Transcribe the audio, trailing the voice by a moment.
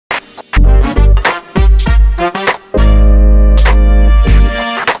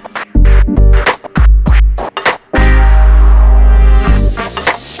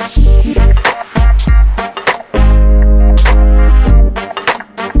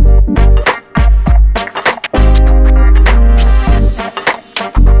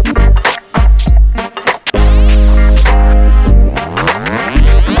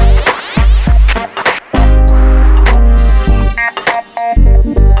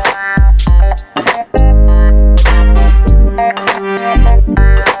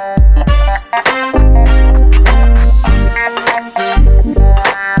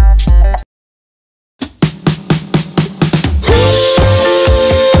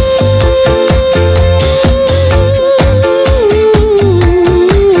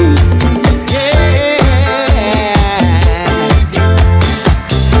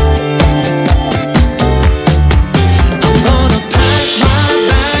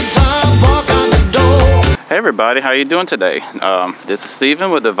Hey everybody, how you doing today? This is Steven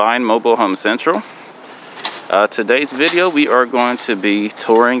with Divine Mobile Home Central. Today's video we are going to be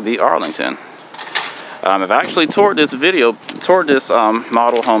touring the Arlington. I've actually toured this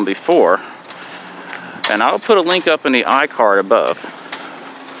model home before, and I'll put a link up in the iCard above.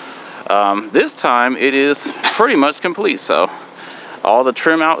 This time it is pretty much complete, so all the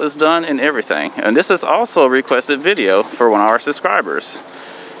trim out is done and everything. And this is also a requested video for one of our subscribers,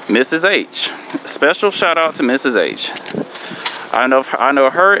 Mrs. H. Special shout out to Mrs. H. I know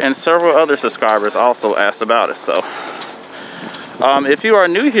her and several other subscribers also asked about it. So if you are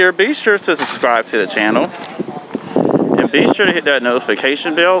new here, be sure to subscribe to the channel and be sure to hit that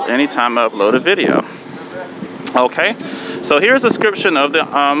notification bell anytime I upload a video. Okay, so here's a description of the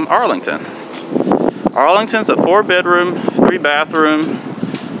Arlington. Arlington's a 4-bedroom,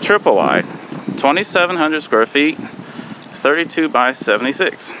 3-bathroom, triple wide, 2,700 square feet, 32 by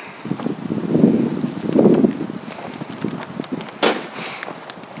 76.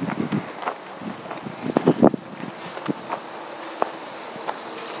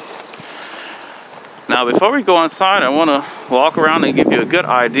 Now before we go inside, I want to walk around and give you a good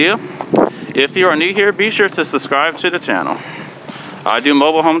idea. If you are new here, be sure to subscribe to the channel. I do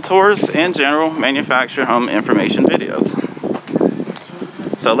mobile home tours and general manufactured home information videos.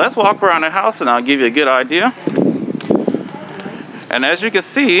 So let's walk around the house and I'll give you a good idea. And as you can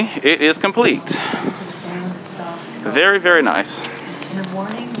see, it is complete. Very, very nice. In the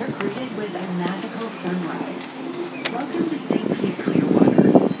morning, you're greeted with a magical sunrise. Welcome to St. Pete Clearwater,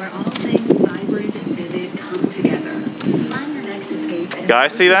 where all things vibrant and vivid come together. Plan your next escape at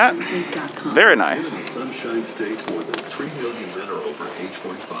guys, see that? Very nice. Sunshine State, more than 3 million men are over age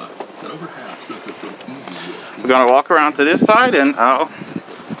 45, and over half suffer from ED. We're gonna walk around to this side and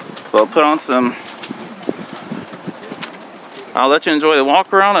we'll put on some. I'll let you enjoy the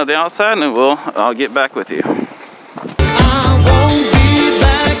walk around of the outside, and I'll get back with you. I won't be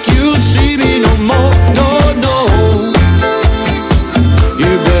back, you'll see me no more, no.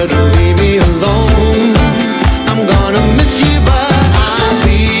 You better leave me alone. I'm gonna miss you, but I'll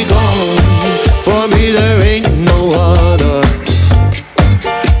be gone. For me there ain't no other,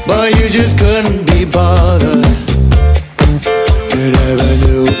 but you just couldn't be bothered. You never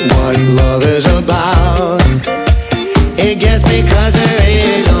knew what love is about. It gets me 'cause there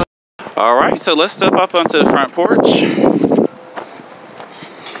is no. Alright, so let's step up onto the front porch.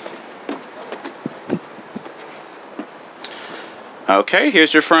 Okay,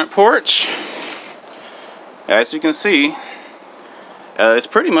 here's your front porch. As you can see, it's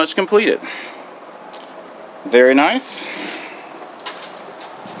pretty much completed. Very nice.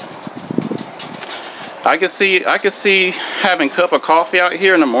 I could see having a cup of coffee out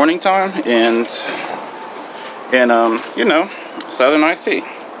here in the morning time and you know, southern iced tea.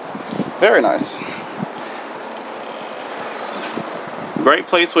 Very nice. Great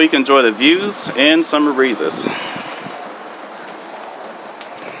place where you can enjoy the views and summer breezes.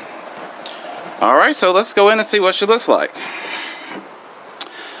 Alright, so let's go in and see what she looks like.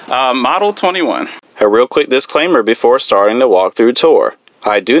 Model 21. A real quick disclaimer before starting the walkthrough tour.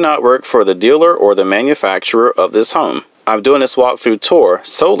 I do not work for the dealer or the manufacturer of this home. I'm doing this walkthrough tour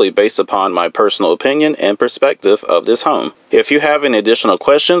solely based upon my personal opinion and perspective of this home. If you have any additional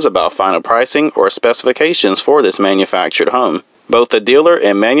questions about final pricing or specifications for this manufactured home, both the dealer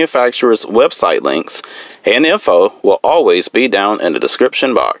and manufacturer's website links and info will always be down in the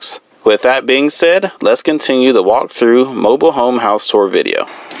description box. With that being said, let's continue the walkthrough mobile home house tour video.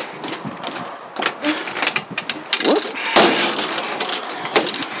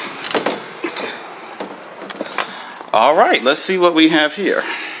 All right, let's see what we have here.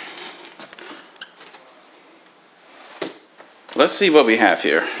 Let's see what we have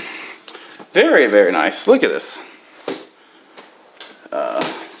here. Very, very nice. Look at this.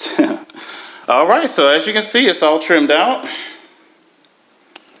 All right, so as you can see, it's all trimmed out.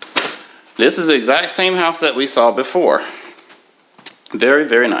 This is the exact same house that we saw before. Very,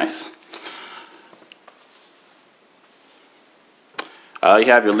 very nice. You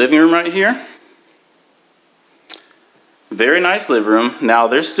have your living room right here. Very nice living room. Now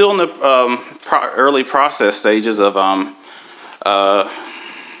they're still in the early process stages of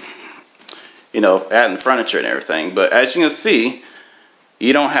you know, adding furniture and everything. But as you can see,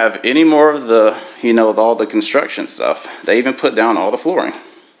 you don't have any more of the, you know, all the construction stuff. They even put down all the flooring.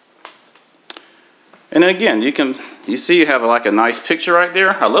 And then again, you see you have like a nice picture right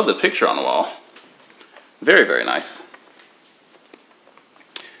there. I love the picture on the wall. Very, very nice.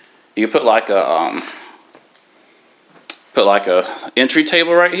 You put like a entry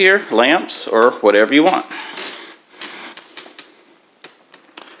table right here, lamps, or whatever you want.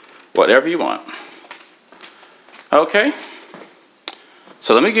 Whatever you want. Okay,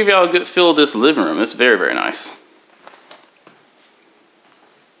 so let me give y'all a good feel of this living room. It's very, very nice.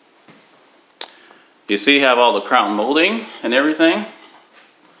 You see, you have all the crown molding and everything.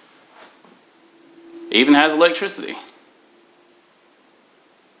 It even has electricity.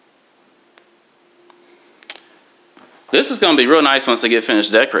 This is going to be real nice once I get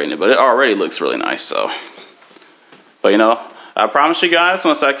finished decorating it, but it already looks really nice. So, but you know, I promise you guys,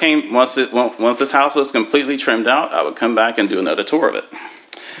 once this house was completely trimmed out, I would come back and do another tour of it.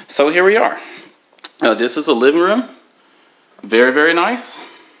 So here we are. This is a living room. Very, very nice.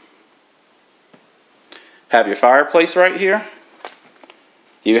 Have your fireplace right here.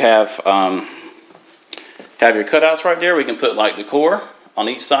 You have your cutouts right there. We can put like decor on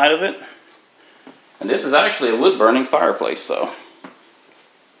each side of it. And this is actually a wood burning fireplace, so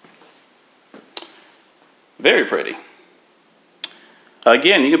very pretty.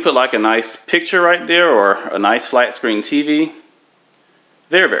 Again, you can put like a nice picture right there or a nice flat screen TV.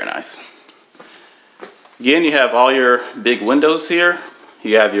 Very, very nice. Again, you have all your big windows here.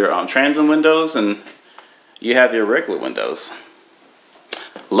 You have your transom windows and you have your regular windows.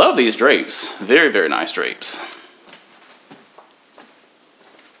 Love these drapes. Very, very nice drapes.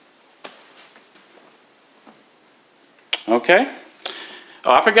 Okay.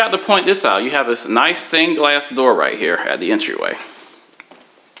 Oh, I forgot to point this out. You have this nice stained glass door right here at the entryway.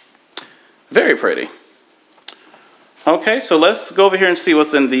 Very pretty. Okay, so let's go over here and see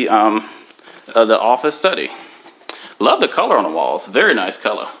what's in the office study. Love the color on the walls. Very nice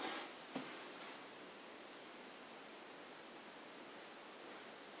color.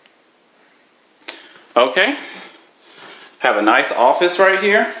 Okay. Have a nice office right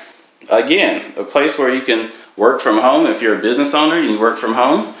here. Again, a place where you can work from home. If you're a business owner and you work from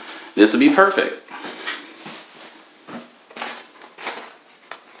home, this would be perfect.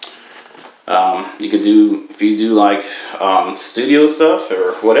 You could do, if you do like studio stuff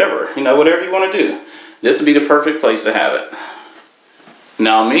or whatever, you know, whatever you want to do, this would be the perfect place to have it.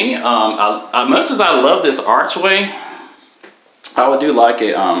 Now me, much as I love this archway, I would do like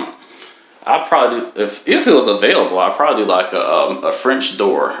a, I'd probably do, if it was available, I'd probably do like a French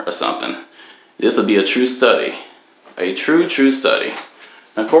door or something. This would be a true study. A true study.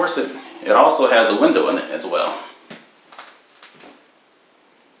 And of course, it also has a window in it as well.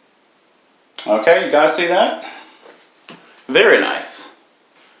 Okay, you guys see that? Very nice.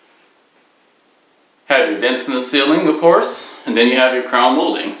 Have your vents in the ceiling, of course, and then you have your crown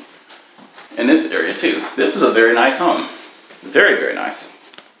molding in this area too. This is a very nice home. Very, very nice.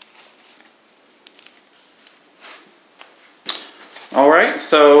 All right,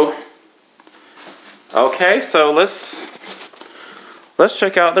 so okay, so let's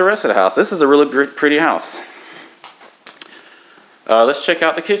check out the rest of the house. This is a really pretty house. Let's check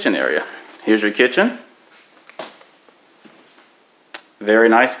out the kitchen area. Here's your kitchen. Very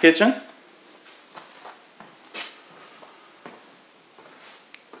nice kitchen.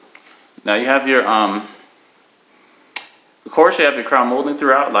 Now you have your, of course you have your crown molding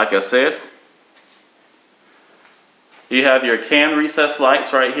throughout, like I said. You have your can recessed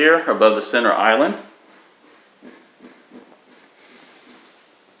lights right here above the center island.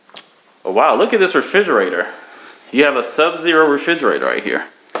 Oh wow, look at this refrigerator. You have a Sub-Zero refrigerator right here.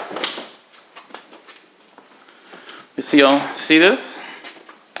 You see, see this?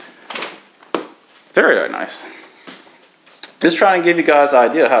 Very, very nice. Just trying to give you guys an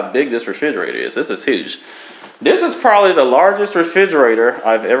idea how big this refrigerator is. This is huge. This is probably the largest refrigerator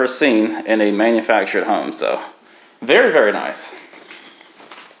I've ever seen in a manufactured home. So, very, very nice.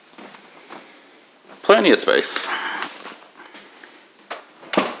 Plenty of space.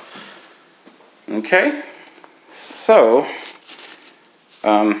 Okay. So,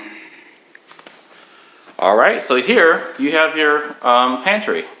 all right, so here you have your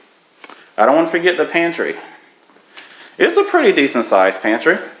pantry. I don't want to forget the pantry. It's a pretty decent size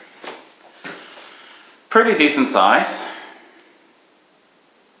pantry. Pretty decent size.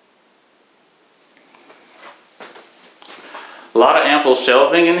 A lot of ample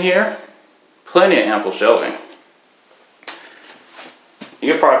shelving in here. Plenty of ample shelving.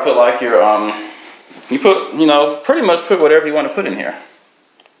 You could probably put like your, you know, pretty much put whatever you want to put in here.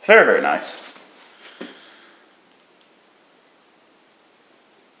 It's very, very nice.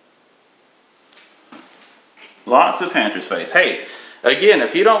 Lots of pantry space. Hey, again,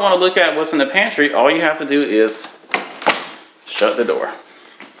 if you don't want to look at what's in the pantry, all you have to do is shut the door.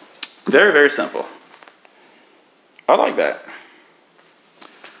 Very, very simple. I like that.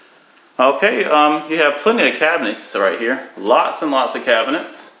 Okay, you have plenty of cabinets right here. Lots and lots of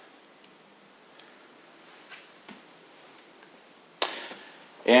cabinets.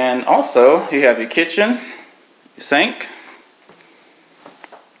 And also, you have your kitchen. sink.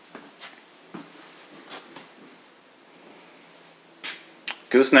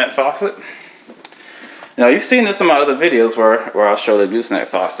 Gooseneck faucet. Now you've seen this in my other videos where I'll show the gooseneck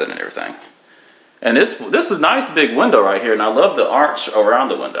faucet and everything. And this is a nice big window right here, and I love the arch around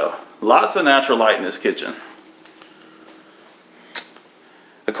the window. Lots of natural light in this kitchen.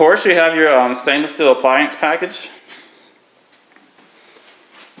 Of course, you have your stainless steel appliance package.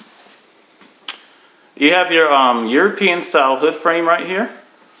 You have your European style hood frame right here.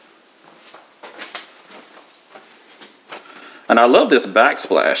 And I love this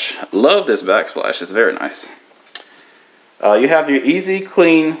backsplash. Love this backsplash. It's very nice. You have your easy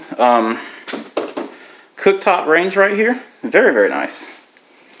clean cooktop range right here. Very, very nice.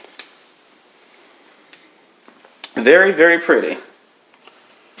 Very, very pretty.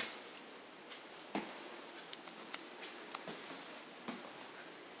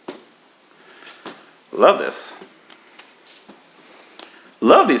 Love this.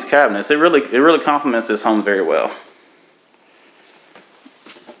 Love these cabinets. It really complements this home very well.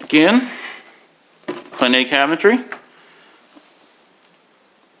 Again, plenty of cabinetry.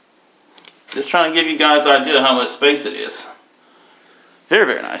 Just trying to give you guys an idea of how much space it is. Very,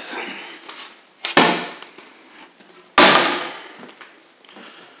 very nice.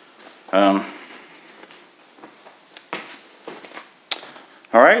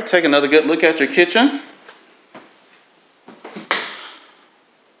 All right, take another good look at your kitchen.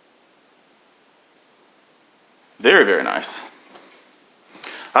 Very, very nice.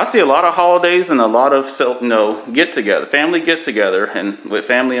 I see a lot of holidays and a lot of get-together, family get-together, and with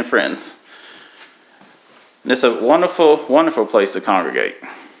family and friends. And it's a wonderful, wonderful place to congregate.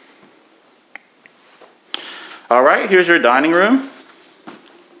 All right, here's your dining room.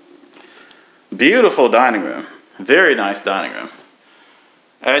 Beautiful dining room. Very nice dining room.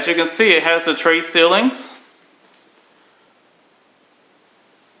 As you can see, it has the tray ceilings.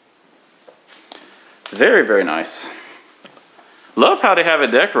 Very, very nice. Love how they have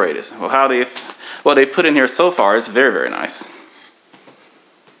it decorated. Well, what they've put in here so far is very, very nice.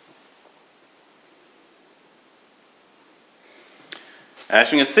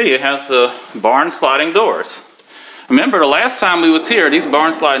 As you can see, it has the barn sliding doors. Remember, the last time we was here, these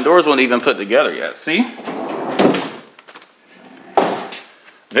barn sliding doors weren't even put together yet. See?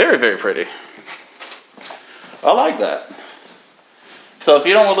 Very, very pretty. I like that. So if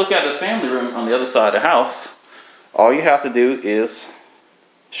you don't want to look at the family room on the other side of the house, all you have to do is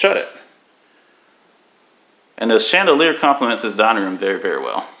shut it. And the chandelier complements this dining room very, very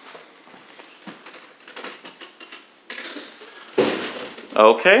well.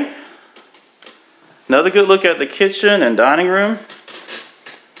 Okay. Another good look at the kitchen and dining room.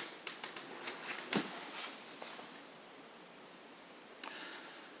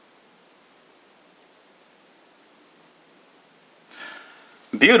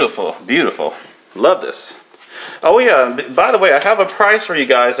 Beautiful, beautiful. Love this. Oh yeah, by the way, I have a price for you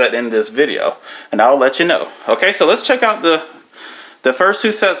guys at the end of this video, and I'll let you know. Okay, so let's check out the first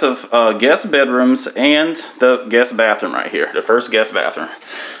two sets of guest bedrooms and the guest bathroom right here. The first guest bathroom.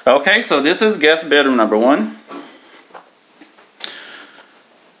 Okay, so this is guest bedroom number 1.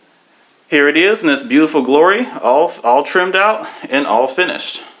 Here it is in this beautiful glory, all trimmed out and all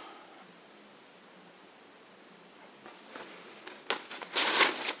finished.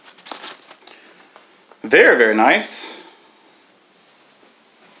 Very, very nice.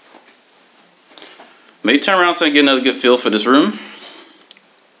 Let me turn around so I can get another good feel for this room.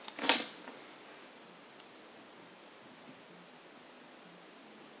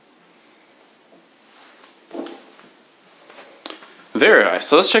 Very nice.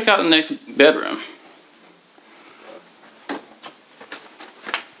 So let's check out the next bedroom.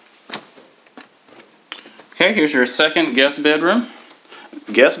 Okay, here's your second guest bedroom.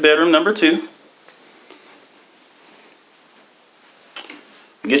 Guest bedroom number 2.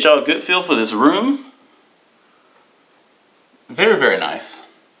 Get y'all a good feel for this room. Very, very nice.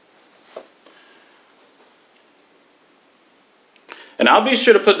 And I'll be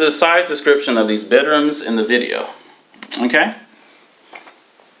sure to put the size description of these bedrooms in the video. Okay?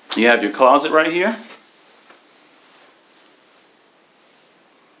 You have your closet right here.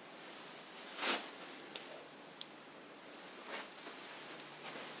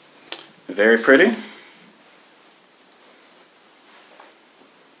 Very pretty.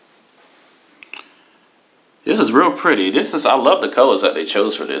 This is real pretty. I love the colors that they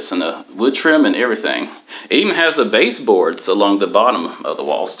chose for this, and the wood trim and everything. It even has the baseboards along the bottom of the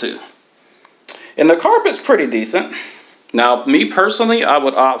walls too. And the carpet's pretty decent. Now, me personally, I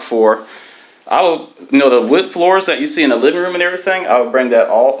would opt for, the wood floors that you see in the living room and everything, I'll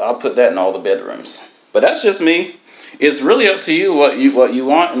put that in all the bedrooms. But that's just me. It's really up to you what you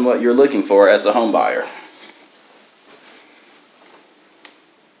want and what you're looking for as a home buyer.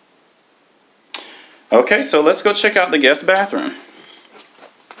 Okay, so let's go check out the guest bathroom.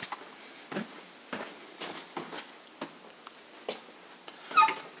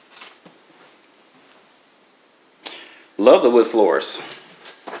 Love the wood floors.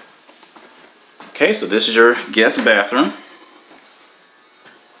 Okay, so this is your guest bathroom.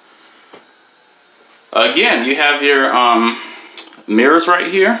 Again, you have your mirrors right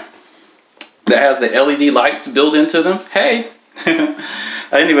here that has the LED lights built into them. Hey!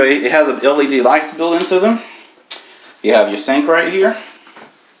 Anyway, it has LED lights built into them. You have your sink right here.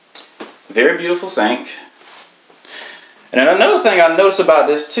 Very beautiful sink. And another thing I noticed about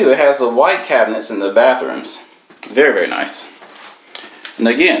this too, it has the white cabinets in the bathrooms. Very, very nice. And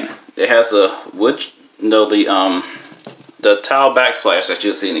again, it has a wood, the tile backsplash that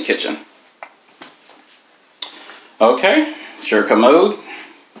you'll see in the kitchen. Okay, it's your commode.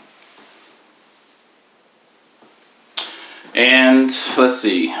 And let's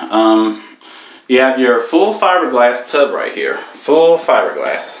see, you have your full fiberglass tub right here. Full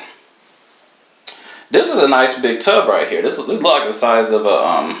fiberglass. This is a nice big tub right here. This is like the size of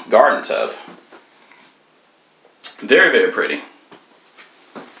a garden tub. Very, very pretty.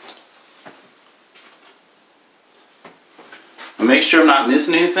 And make sure I'm not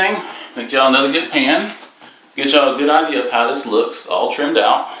missing anything. Make y'all another good pan. Get y'all a good idea of how this looks, all trimmed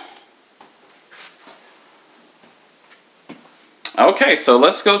out. Okay, so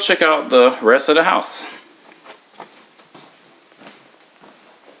let's go check out the rest of the house.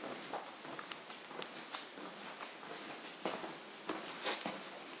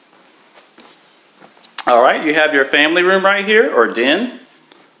 All right, you have your family room right here, or den.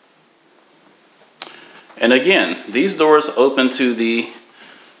 And again, these doors open to the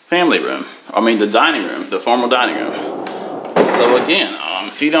family room. I mean the dining room, the formal dining room. So again,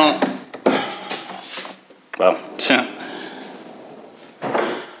 if you don't, well,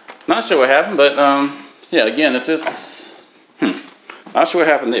 not sure what happened, but yeah, again, if this, not sure what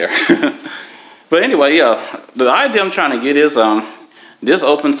happened there. But anyway, yeah, the idea I'm trying to get is this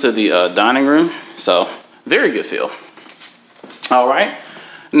opens to the dining room, so very good feel. All right,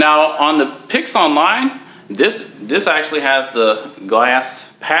 now on the pics online, this actually has the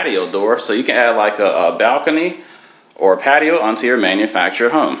glass patio door, so you can add like a balcony or a patio onto your manufactured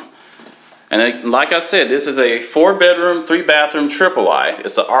home. And like I said, this is a 4-bedroom, 3-bathroom Triplewide.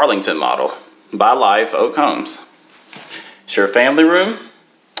 It's the Arlington model by Live Oak Homes. It's your family room.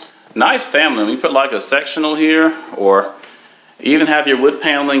 Nice family room. You put like a sectional here, or even have your wood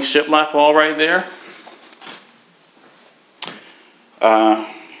paneling shiplap wall right there.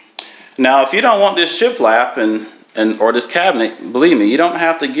 Now, if you don't want this shiplap or this cabinet, believe me, you don't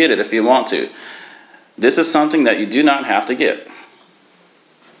have to get it if you want to. This is something that you do not have to get.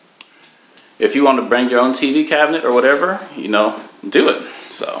 If you want to bring your own TV cabinet or whatever, you know, do it.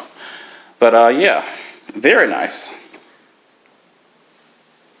 So, but yeah, very nice.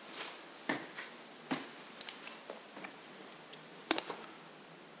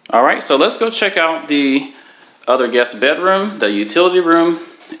 All right, so let's go check out the other guest bedroom, the utility room,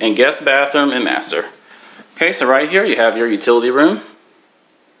 and guest bathroom and master. Okay, so right here you have your utility room.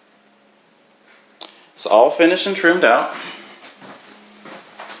 It's all finished and trimmed out.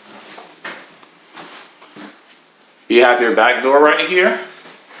 You have your back door right here.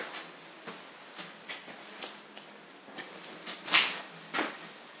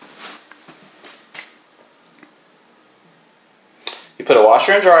 You put a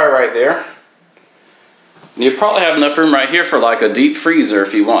washer and dryer right there. And you probably have enough room right here for like a deep freezer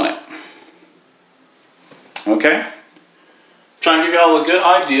if you want it. Okay? Trying to give y'all a good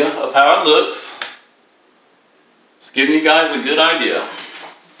idea of how it looks. Just giving you guys a good idea.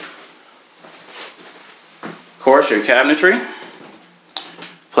 Of course, your cabinetry.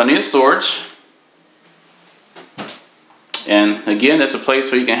 Plenty of storage. And again, it's a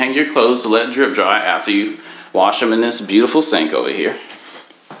place where you can hang your clothes to let drip dry after you wash them in this beautiful sink over here.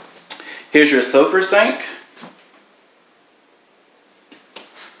 Here's your soaker sink.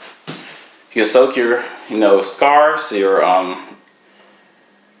 You can soak your, scarves, your,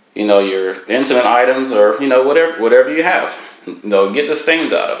 your intimate items, or, whatever you have. Get the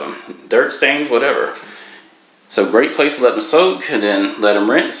stains out of them. Dirt stains, whatever. So great place to let them soak, and then let them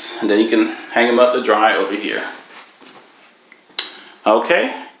rinse, and then you can hang them up to dry over here.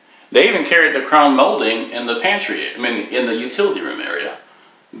 Okay. They even carried the crown molding in the pantry, in the utility room area.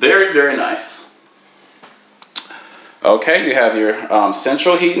 Very, very nice. Okay, you have your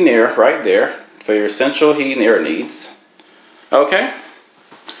central heat and air right there for your central heat and air needs. Okay.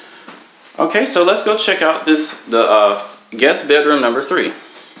 Okay, so let's go check out the guest bedroom number 3.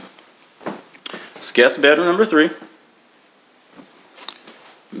 It's guest bedroom number 3.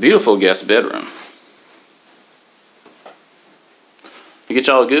 Beautiful guest bedroom. You get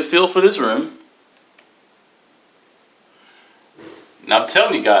y'all a good feel for this room. Now I'm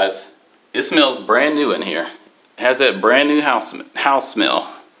telling you guys, it smells brand new in here. It has that brand new house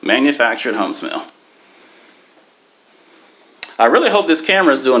smell, manufactured home smell. I really hope this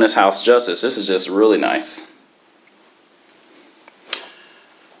camera is doing this house justice. This is just really nice.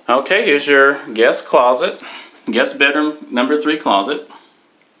 Okay, here's your guest closet, guest bedroom number 3 closet.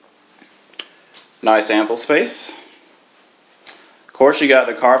 Nice ample space. Of course, you got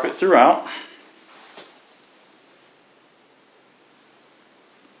the carpet throughout.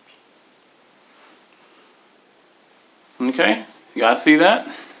 Okay, you guys see that?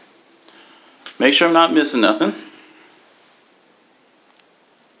 Make sure I'm not missing nothing.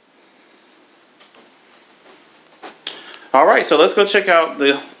 All right, so let's go check out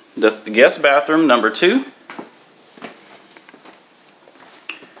the guest bathroom number 2.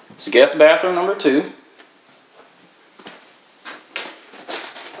 It's guest bathroom number 2.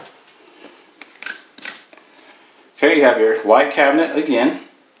 Okay, you have your white cabinet again.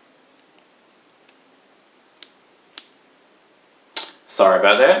 Sorry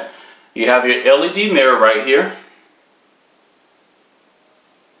about that. You have your LED mirror right here.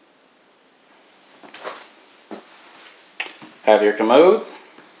 Have your commode.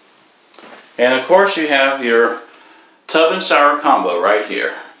 And of course you have your tub and shower combo right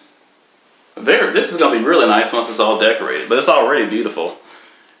here. This is going to be really nice once it's all decorated, but it's already beautiful.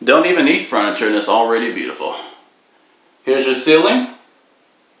 Don't even need furniture and it's already beautiful. Here's your ceiling.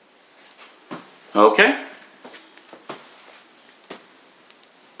 Okay.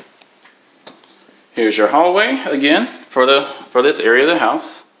 Here's your hallway again for this area of the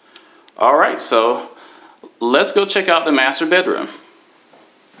house. All right, so let's go check out the master bedroom.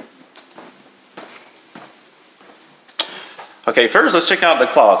 Okay, first let's check out the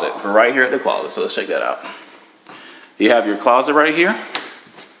closet. We're right here at the closet, so let's check that out. You have your closet right here.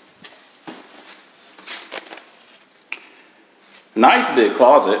 Nice big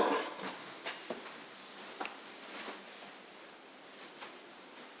closet.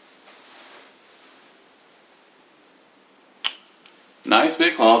 Nice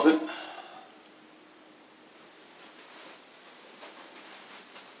big closet.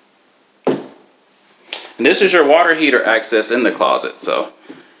 And this is your water heater access in the closet. So,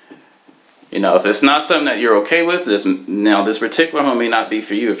 you know, if it's not something that you're okay with, this particular home may not be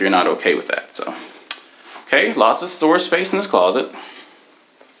for you if you're not okay with that. So, okay, lots of storage space in this closet.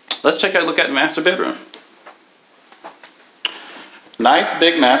 Let's look at the master bedroom. Nice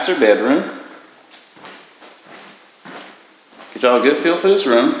big master bedroom. Get y'all a good feel for this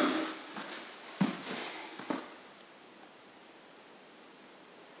room.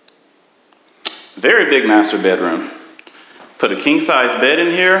 Very big master bedroom. Put a king size bed in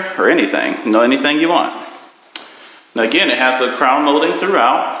here or anything. Anything you want. Now again, it has the crown molding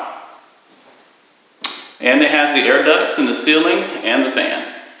throughout. And it has the air ducts in the ceiling and the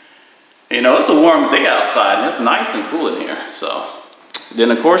fan. You know, it's a warm day outside and it's nice and cool in here. So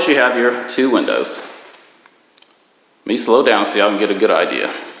then of course you have your 2 windows. Let me slow down so y'all can get a good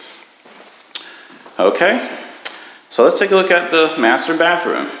idea. Okay, so let's take a look at the master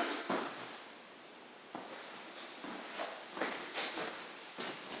bathroom.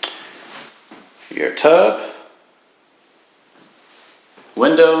 Your tub,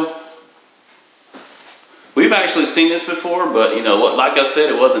 window. We've actually seen this before, but you know what? Like I said,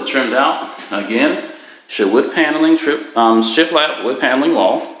 it wasn't trimmed out. Again, wood paneling, shiplap wood paneling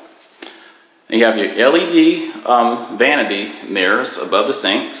wall. And you have your LED vanity mirrors above the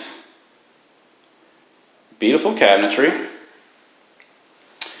sinks. Beautiful cabinetry.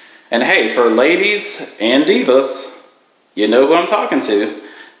 And hey, for ladies and divas, you know who I'm talking to.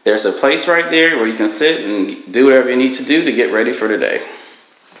 There's a place right there where you can sit and do whatever you need to do to get ready for the day.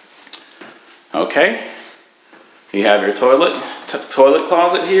 Okay. You have your toilet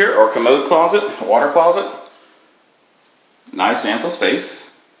closet here, or commode closet, water closet. Nice ample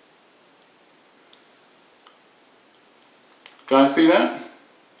space. Guys see that?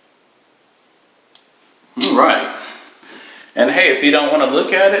 All right. And hey, if you don't want to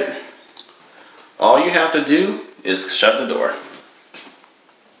look at it, all you have to do is shut the door.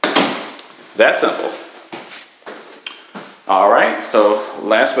 That simple. All right, so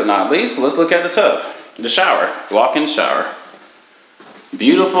last but not least, let's look at the tub, the shower, walk-in shower.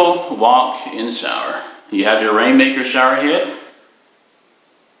 Beautiful walk-in shower. You have your Rainmaker shower head.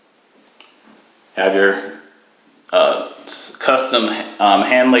 Have your custom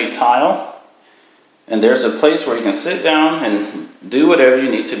hand-laid tile. And there's a place where you can sit down and do whatever you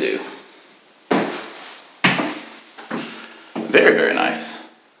need to do. Very, very nice.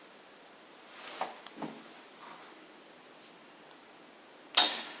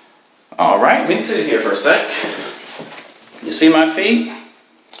 All right, let me sit here for a sec. You see my feet?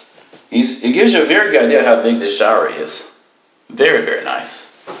 It gives you a very good idea how big this shower is. Very, very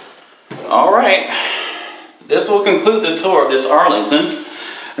nice. All right, this will conclude the tour of this Arlington.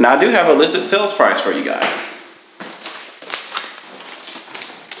 And I do have a listed sales price for you guys.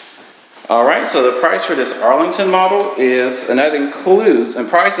 All right, so the price for this Arlington model is, and that includes, and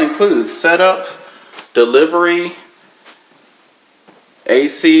price includes setup, delivery,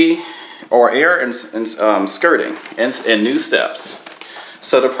 AC or air and skirting and new steps.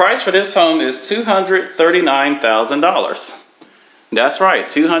 So the price for this home is $239,000. That's right,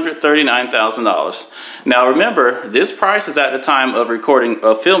 $239,000. Now remember, this price is at the time of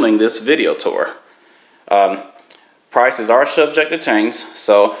filming this video tour. Prices are subject to change,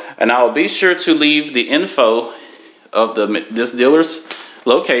 and I will be sure to leave the info of this dealer's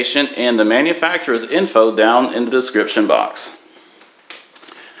location and the manufacturer's info down in the description box.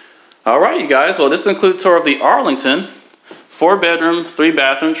 All right, you guys, well, this concludes tour of the Arlington 4-bedroom,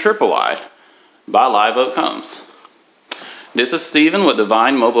 3-bathroom Triplewide by Live Oak Homes. This is Steven with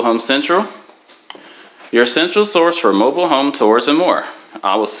Divine Mobile Home Central, your central source for mobile home tours and more.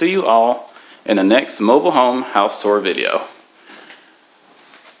 I will see you all in the next mobile home house tour video.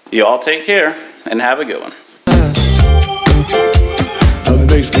 You all take care and have a good one.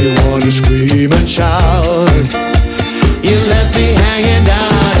 Makes me want to scream and shout. You left me hanging down.